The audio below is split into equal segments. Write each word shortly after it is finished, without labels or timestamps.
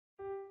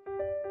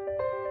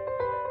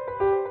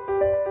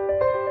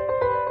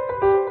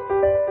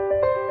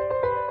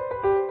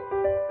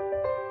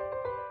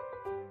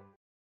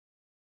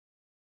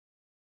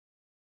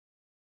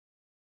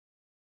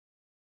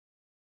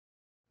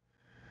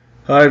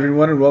Hi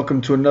everyone and welcome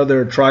to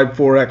another Tribe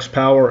Forex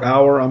Power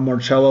Hour. I'm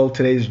Marcello.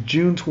 Today is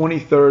June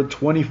 23rd,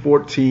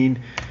 2014,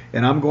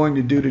 and I'm going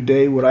to do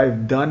today what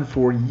I've done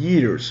for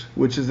years,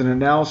 which is an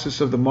analysis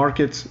of the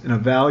markets, an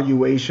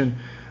evaluation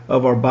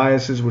of our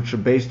biases, which are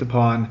based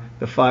upon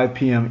the 5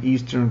 p.m.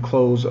 Eastern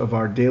close of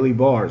our daily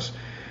bars.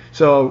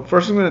 So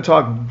first I'm going to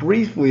talk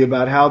briefly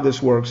about how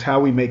this works,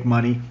 how we make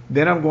money.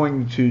 Then I'm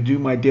going to do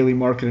my daily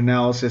market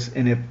analysis,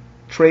 and if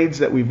trades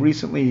that we've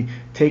recently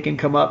taken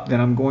come up,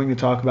 then I'm going to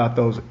talk about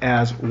those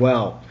as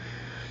well.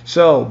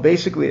 So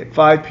basically at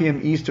 5 p.m.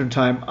 Eastern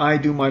time, I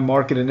do my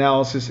market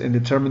analysis and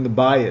determine the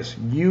bias.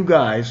 You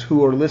guys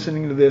who are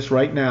listening to this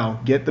right now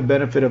get the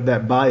benefit of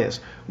that bias.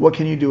 What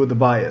can you do with the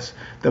bias?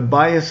 The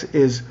bias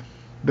is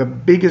the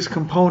biggest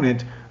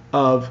component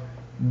of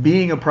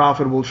being a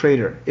profitable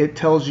trader. It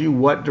tells you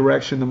what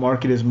direction the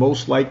market is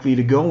most likely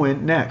to go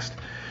in next.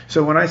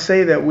 So when I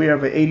say that we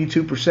have an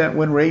 82%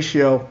 win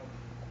ratio,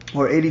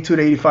 or 82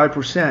 to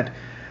 85%,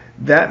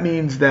 that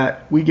means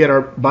that we get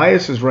our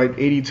biases right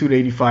 82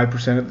 to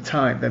 85% of the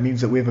time. That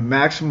means that we have a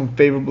maximum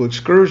favorable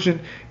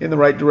excursion in the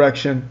right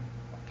direction.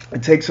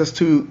 It takes us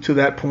to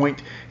that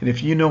point, and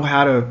if you know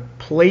how to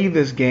play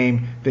this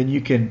game, then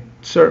you can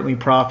certainly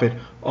profit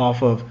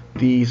off of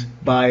these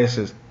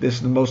biases. This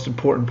is the most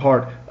important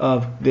part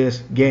of this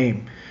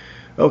game.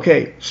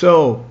 Okay,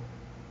 so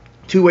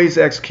two ways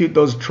to execute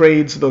those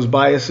trades, those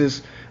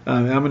biases.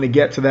 I'm going to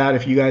get to that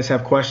if you guys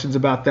have questions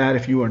about that.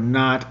 If you are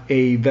not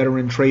a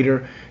veteran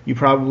trader, you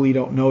probably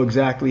don't know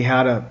exactly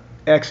how to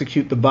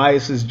execute the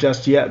biases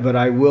just yet, but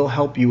I will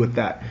help you with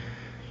that.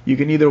 You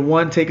can either,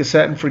 one, take a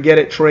set and forget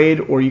it trade,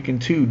 or you can,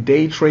 two,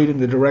 day trade in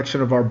the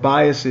direction of our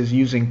biases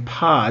using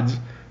pods,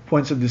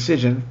 points of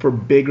decision, for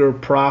bigger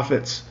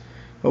profits.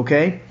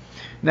 Okay?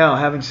 Now,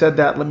 having said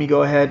that, let me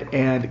go ahead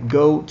and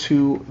go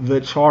to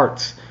the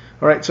charts.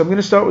 All right, so I'm going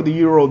to start with the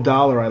euro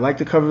dollar. I like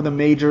to cover the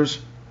majors,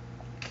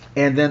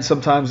 and then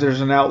sometimes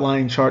there's an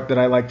outline chart that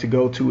I like to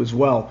go to as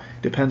well.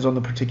 Depends on the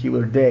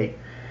particular day.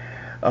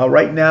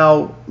 Right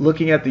now,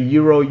 looking at the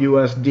euro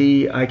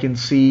USD, I can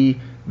see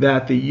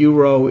that the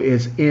euro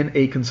is in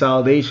a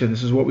consolidation.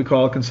 This is what we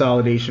call a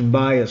consolidation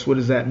bias. What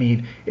does that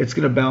mean? It's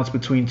going to bounce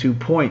between 2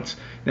 points.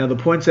 Now, the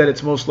points that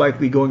it's most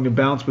likely going to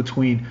bounce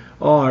between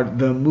are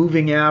the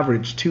moving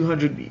average,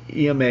 200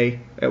 EMA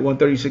at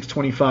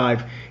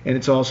 136.25, and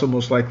it's also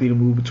most likely to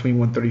move between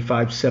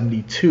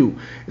 135.72.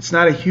 It's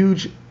not a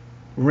huge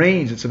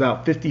range. It's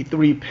about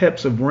 53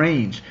 pips of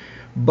range,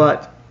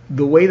 but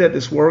the way that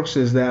this works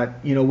is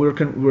that, you know,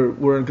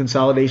 we're in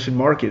consolidation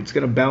market. It's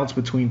going to bounce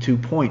between 2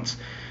 points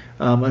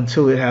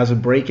until it has a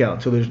breakout,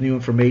 until there's new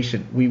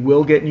information. We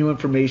will get new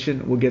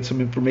information. We'll get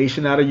some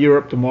information out of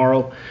Europe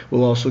tomorrow.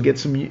 We'll also get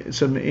some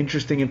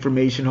interesting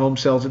information, home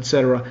sales,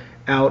 etc.,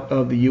 out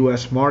of the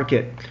U.S.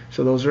 market.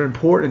 So those are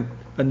important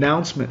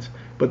announcements,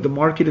 but the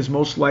market is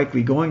most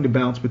likely going to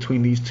bounce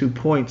between these 2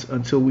 points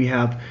until we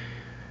have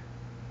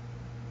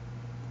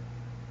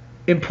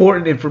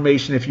important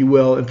information, if you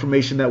will,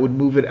 information that would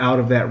move it out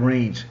of that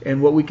range.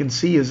 And what we can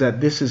see is that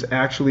this is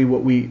actually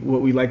what we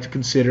like to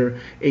consider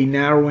a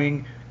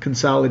narrowing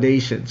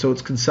consolidation. So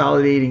it's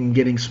consolidating and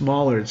getting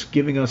smaller. It's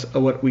giving us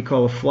what we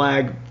call a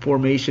flag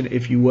formation,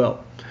 if you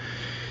will.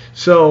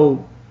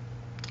 So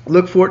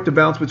look for it to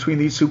bounce between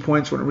these 2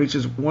 points. When it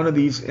reaches one of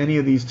these, any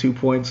of these 2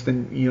 points,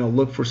 then, you know,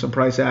 look for some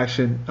price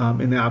action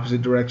in the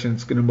opposite direction.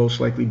 It's going to most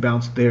likely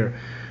bounce there.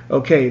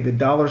 Okay, the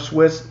dollar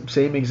Swiss,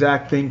 same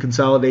exact thing,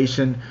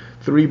 consolidation.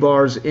 3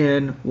 bars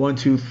in, 1,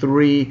 2,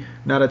 3.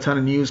 Not a ton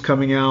of news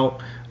coming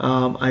out.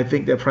 I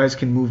think that price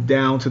can move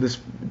down to this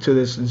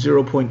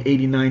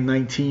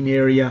 0.8919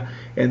 area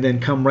and then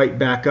come right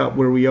back up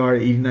where we are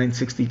at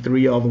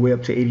 89.63 all the way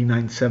up to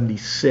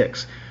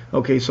 89.76.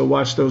 Okay, so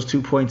watch those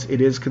 2 points. It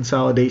is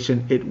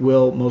consolidation. It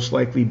will most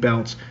likely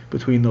bounce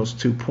between those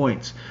 2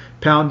 points.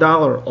 Pound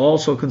dollar,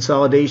 also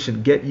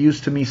consolidation. Get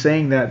used to me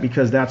saying that,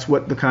 because that's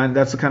the kind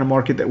of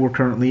market that we're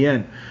currently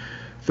in.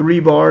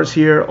 3 bars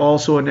here,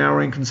 also a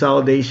narrowing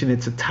consolidation.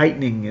 It's a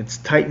tightening. It's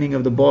tightening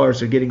of the bars.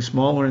 They're getting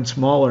smaller and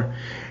smaller.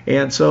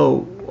 And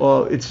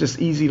so it's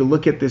just easy to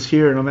look at this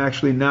here, and I'm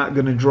actually not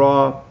going to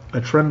draw a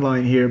trend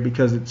line here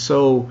because it's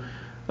so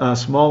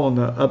small on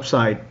the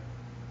upside.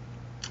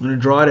 I'm going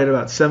to draw it at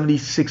about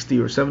 70.60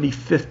 or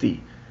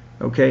 70.50,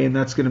 okay, and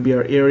that's going to be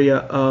our area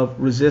of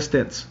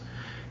resistance.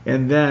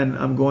 And then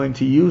I'm going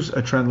to use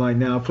a trend line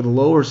now for the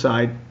lower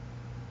side,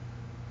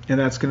 and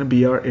that's going to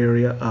be our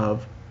area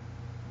of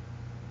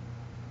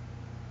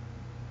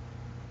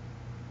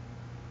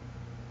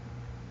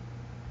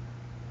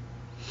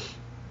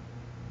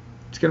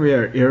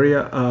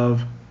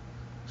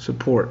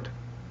support.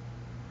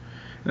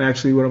 And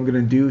actually what I'm going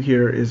to do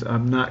here is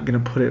I'm not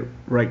going to put it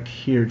right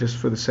here just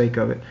for the sake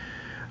of it.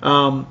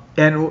 And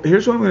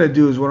here's what I'm going to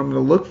do is what I'm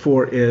going to look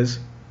for is,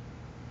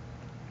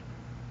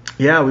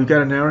 yeah, we've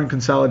got a narrowing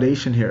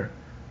consolidation here.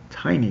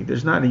 Tiny.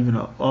 There's not even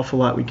an awful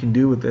lot we can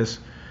do with this.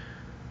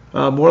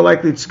 More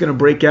likely it's going to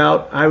break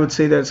out. I would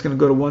say that it's going to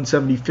go to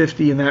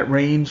 170.50 in that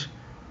range,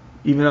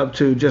 even up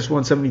to just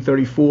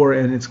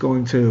 170.34, and it's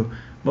going to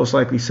most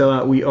likely sell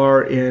out. We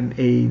are in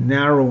a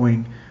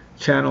narrowing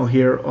channel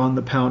here on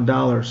the pound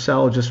dollar.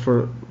 Sell just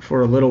for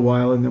a little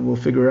while, and then we'll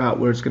figure out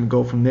where it's going to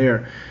go from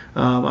there.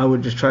 I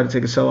would just try to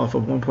take a sell off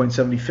of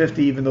 1.7050,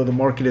 even though the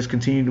market is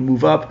continuing to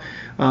move up.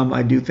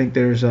 I do think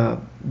there's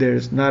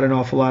not an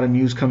awful lot of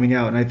news coming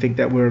out, and I think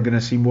that we're going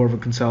to see more of a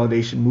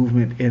consolidation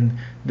movement in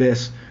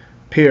this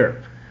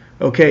pair.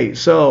 Okay,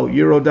 so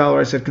euro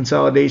dollar, I said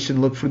consolidation.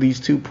 Look for these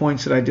 2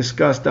 points that I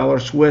discussed. Dollar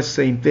Swiss,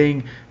 same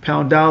thing.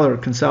 Pound dollar,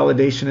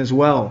 consolidation as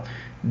well.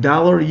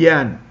 Dollar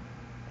yen.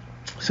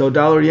 So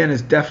dollar yen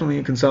is definitely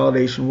a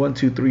consolidation. 1,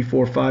 2, 3,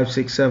 4, 5,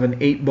 6, 7,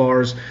 8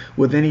 bars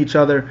within each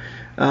other.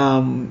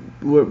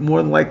 We're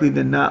more than likely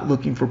than not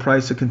looking for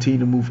price to continue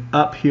to move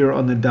up here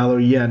on the dollar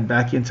yen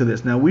back into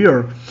this. Now we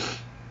are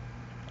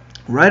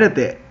right at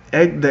the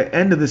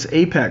end of this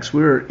apex.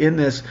 We're in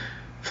this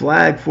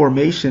flag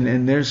formation,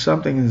 and there's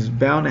something that's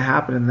bound to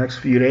happen in the next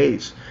few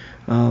days.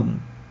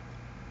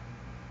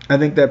 I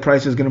think that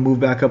price is going to move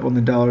back up on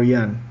the dollar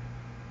yen.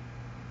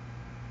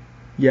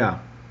 Yeah.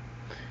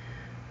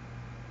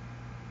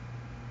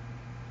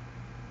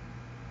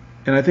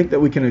 And I think that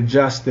we can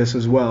adjust this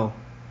as well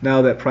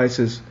now that price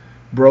has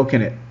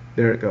broken it.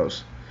 There it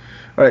goes.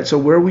 All right, so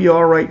where we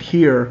are right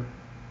here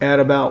at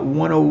about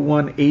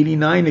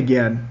 101.89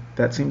 again,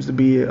 that seems to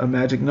be a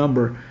magic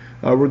number.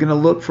 We're going to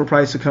look for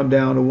price to come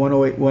down to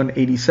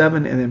 108.187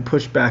 and then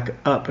push back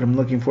up. And I'm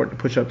looking for it to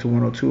push up to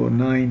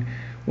 102.09,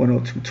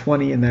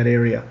 102.20 in that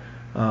area.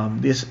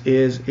 This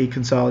is a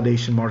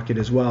consolidation market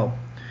as well.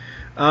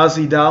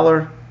 Aussie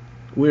dollar,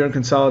 we're in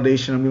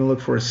consolidation. I'm going to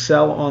look for a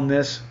sell on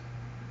this.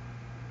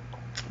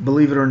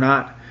 Believe it or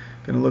not,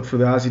 going to look for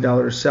the Aussie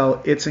dollar to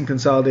sell. It's in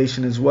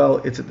consolidation as well.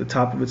 It's at the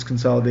top of its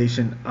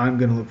consolidation. I'm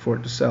going to look for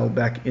it to sell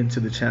back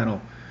into the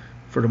channel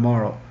for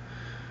tomorrow.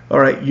 All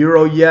right,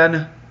 euro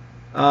yen.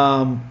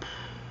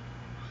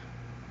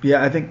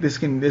 Yeah, I think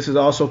this is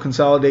also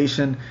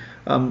consolidation.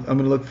 I'm going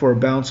to look for a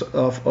bounce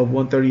off of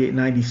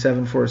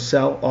 138.97 for a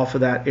sell off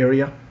of that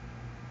area.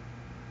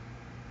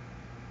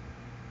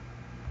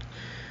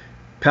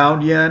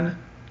 Pound yen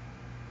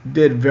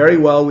did very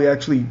well. We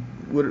actually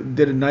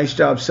did a nice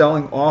job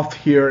selling off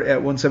here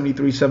at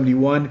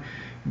 173.71,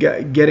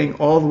 getting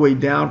all the way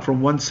down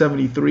from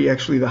 173,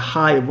 actually the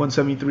high of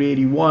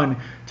 173.81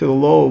 to the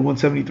low of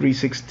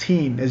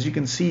 173.16. As you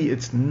can see,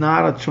 it's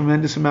not a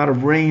tremendous amount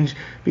of range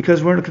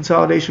because we're in a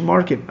consolidation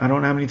market. I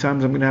don't know how many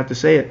times I'm going to have to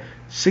say it.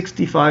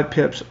 65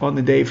 pips on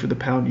the day for the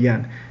pound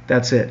yen.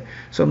 That's it.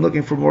 So I'm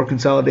looking for more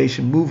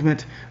consolidation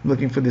movement. I'm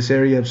looking for this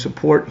area of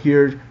support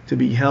here to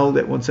be held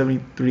at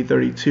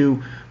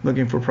 173.32.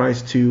 Looking for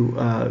price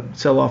to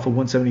sell off of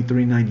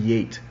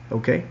 173.98.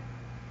 Okay.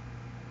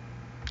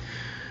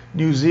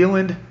 New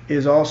Zealand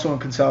is also in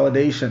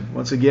consolidation.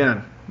 Once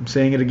again, I'm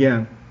saying it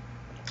again.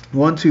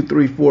 1, 2,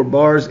 3, 4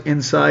 bars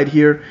inside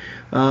here.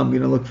 I'm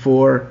going to look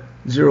for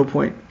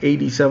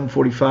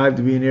 0.8745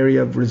 to be an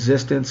area of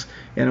resistance,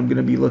 and I'm going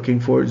to be looking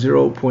for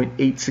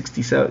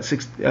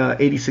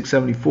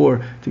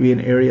 0.8674 to be an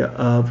area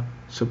of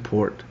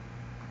support.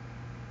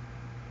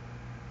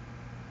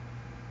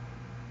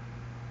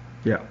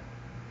 Yeah.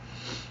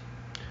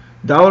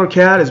 Dollar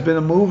CAD has been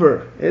a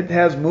mover. It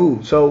has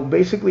moved. So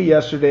basically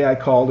yesterday I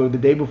called, or the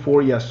day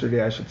before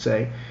yesterday I should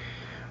say,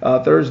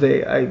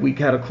 Thursday, we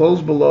had a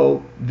close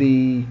below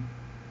the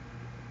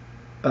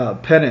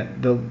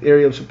pennant, the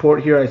area of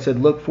support here. I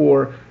said look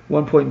for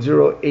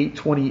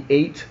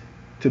 1.0828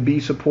 to be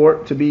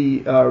support, to be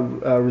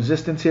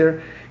resistance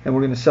here, and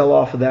we're going to sell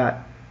off of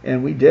that.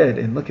 And we did,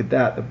 and look at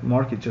that, the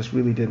market just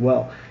really did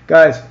well.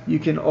 Guys, you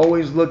can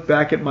always look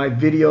back at my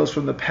videos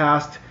from the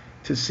past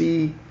to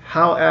see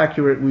how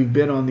accurate we've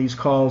been on these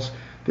calls.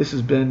 This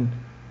has been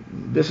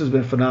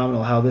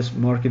phenomenal how this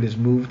market has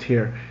moved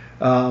here.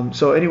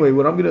 So anyway,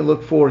 what I'm going to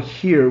look for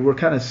here, we're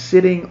kind of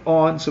sitting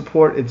on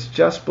support. It's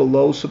just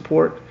below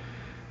support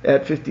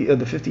at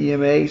the 50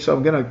 EMA. So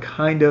I'm going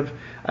to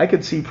I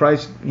could see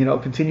price,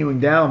 continuing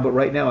down, but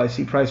right now I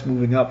see price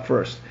moving up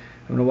first.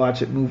 I'm going to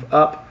watch it move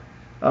up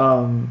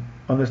on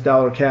this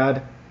dollar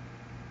CAD.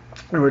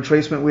 In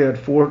retracement, we had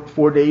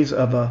four days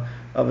of a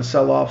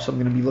sell-off, so I'm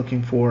going to be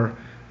looking for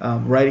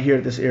right here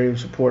at this area of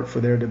support for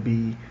there to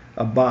be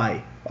a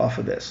buy off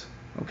of this.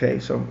 Okay,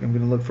 so I'm going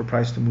to look for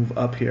price to move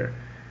up here.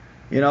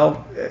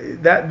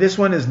 That this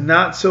one is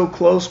not so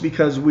close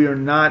because we are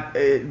not.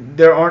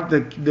 There aren't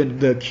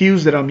the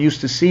cues that I'm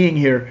used to seeing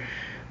here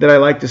that I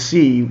like to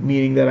see,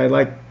 meaning that I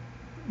like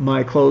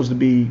my close to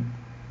be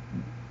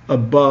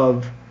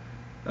above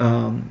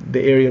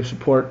the area of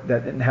support.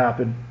 That didn't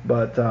happen,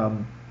 but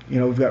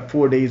we've got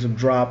 4 days of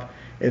drop.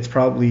 It's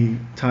probably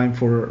time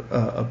for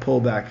a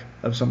pullback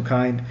of some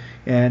kind,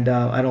 and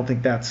I don't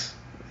think that's,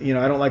 I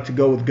don't like to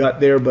go with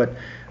gut there, but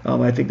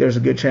I think there's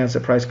a good chance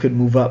that price could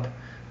move up.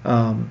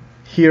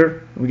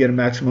 Here we get a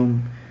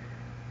maximum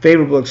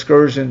favorable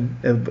excursion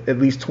of at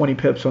least 20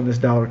 pips on this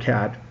dollar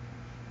CAD.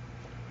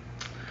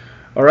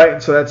 All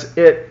right, so that's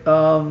it.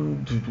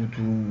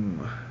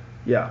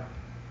 Yeah.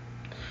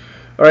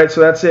 All right, so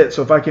that's it.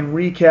 So if I can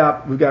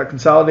recap, we've got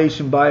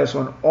consolidation bias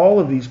on all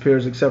of these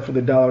pairs except for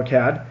the dollar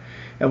CAD,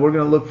 and we're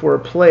going to look for a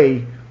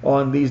play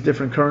on these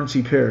different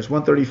currency pairs.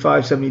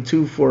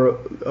 135.72 for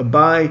a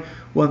buy,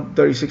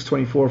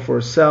 136.24 for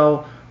a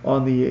sell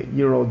on the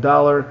euro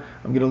dollar.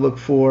 I'm going to look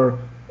for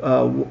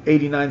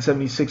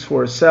 89.76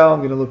 for a sell. I'm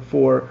going to look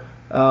for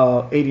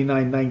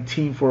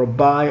 89.19 for a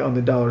buy on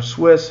the dollar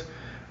Swiss.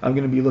 I'm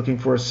going to be looking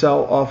for a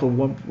sell off of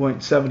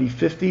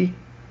 1.7050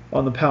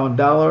 on the pound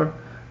dollar.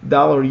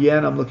 Dollar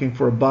yen, I'm looking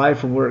for a buy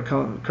from where it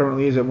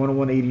currently is at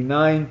 101.89.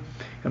 I'm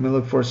going to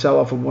look for a sell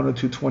off of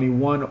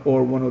 102.21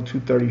 or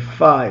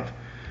 102.35.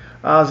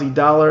 Aussie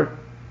dollar,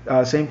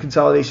 same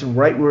consolidation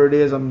right where it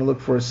is. I'm going to look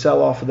for a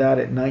sell off of that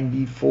at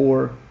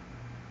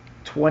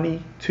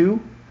 94.22.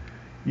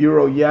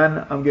 Euro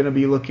yen, I'm going to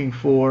be looking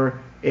for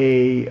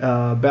a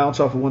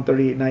bounce off of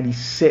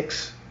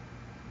 138.96.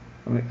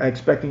 I'm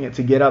expecting it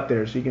to get up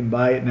there, so you can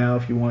buy it now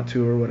if you want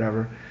to or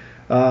whatever.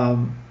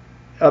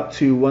 Up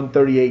to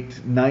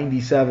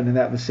 138.97 in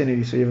that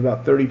vicinity, so you have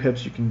about 30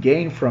 pips you can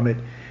gain from it.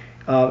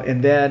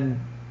 And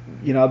then,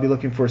 I'll be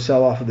looking for a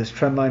sell off of this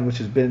trend line, which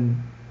has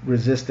been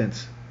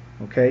resistance.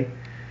 Okay,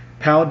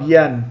 pound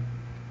yen,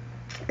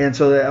 and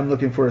so I'm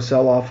looking for a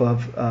sell off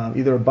of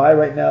either a buy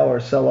right now or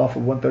a sell off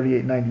of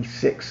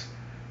 138.96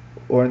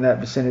 or in that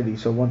vicinity,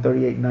 so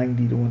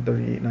 138.90 to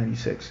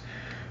 138.96.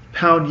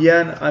 Pound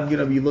yen, I'm going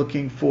to be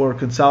looking for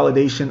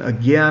consolidation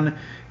again,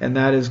 and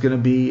that is going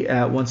to be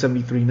at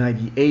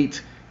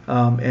 173.98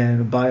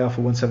 and a buy off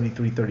of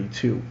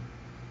 173.32.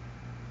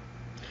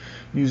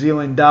 New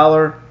Zealand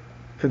dollar,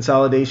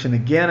 consolidation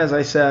again, as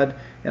I said,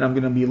 and I'm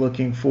going to be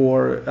looking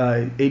for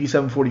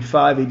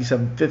 87.45,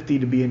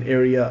 87.50 to be an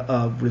area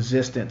of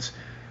resistance,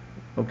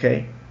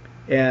 okay,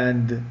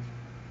 and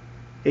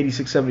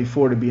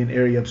 86.74 to be an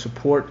area of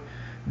support.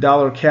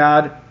 Dollar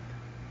CAD,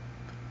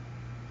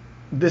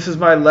 this is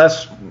my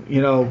this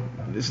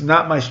is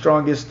not my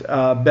strongest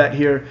bet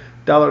here.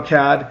 Dollar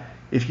CAD,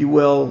 if you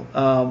will,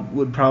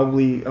 would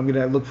probably, I'm going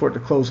to look for it to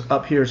close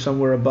up here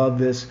somewhere above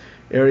this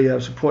area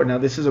of support. Now,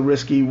 this is a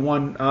risky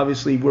one.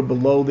 Obviously, we're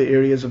below the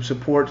areas of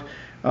support,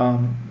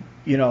 but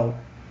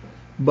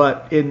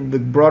in the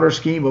broader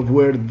scheme of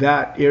where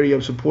that area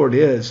of support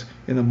is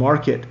in the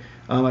market,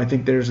 I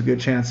think there's a good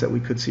chance that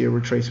we could see a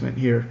retracement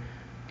here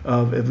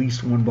of at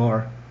least one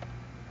bar.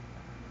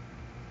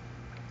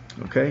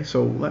 Okay,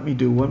 so let me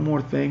do one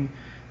more thing,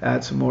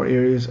 add some more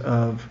areas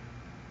of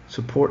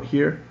support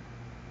here.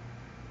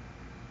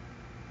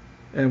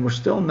 And we're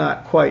still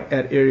not quite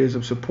at areas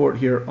of support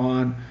here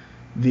on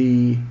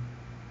the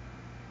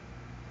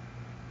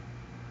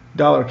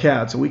dollar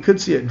CAD. So we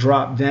could see it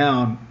drop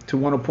down to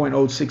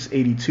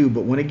 1.0682,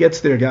 but when it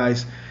gets there,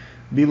 guys,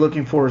 be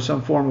looking for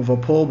some form of a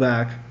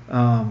pullback.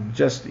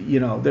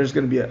 There's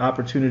going to be an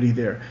opportunity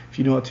there if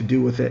you know what to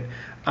do with it.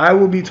 I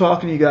will be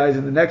talking to you guys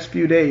in the next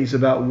few days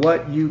about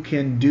what you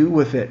can do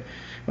with it.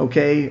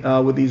 Okay,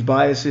 with these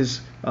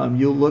biases,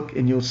 you'll look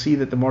and you'll see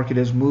that the market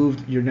has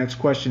moved. Your next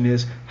question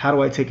is, how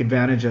do I take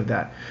advantage of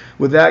that?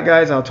 With that,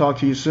 guys, I'll talk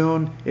to you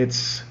soon.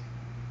 It's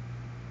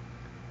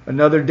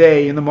another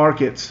day in the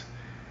markets.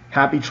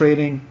 Happy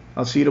trading.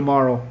 I'll see you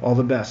tomorrow. All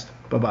the best.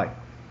 Bye-bye.